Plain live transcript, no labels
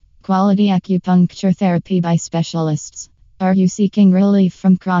quality acupuncture therapy by specialists. Are you seeking relief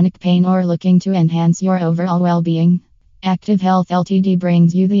from chronic pain or looking to enhance your overall well being? Active Health Ltd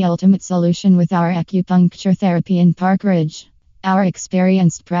brings you the ultimate solution with our acupuncture therapy in Park Ridge. Our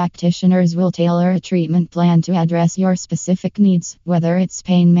experienced practitioners will tailor a treatment plan to address your specific needs, whether it's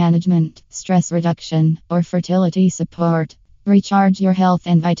pain management, stress reduction, or fertility support. Recharge your health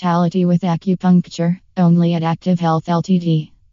and vitality with acupuncture, only at Active Health Ltd.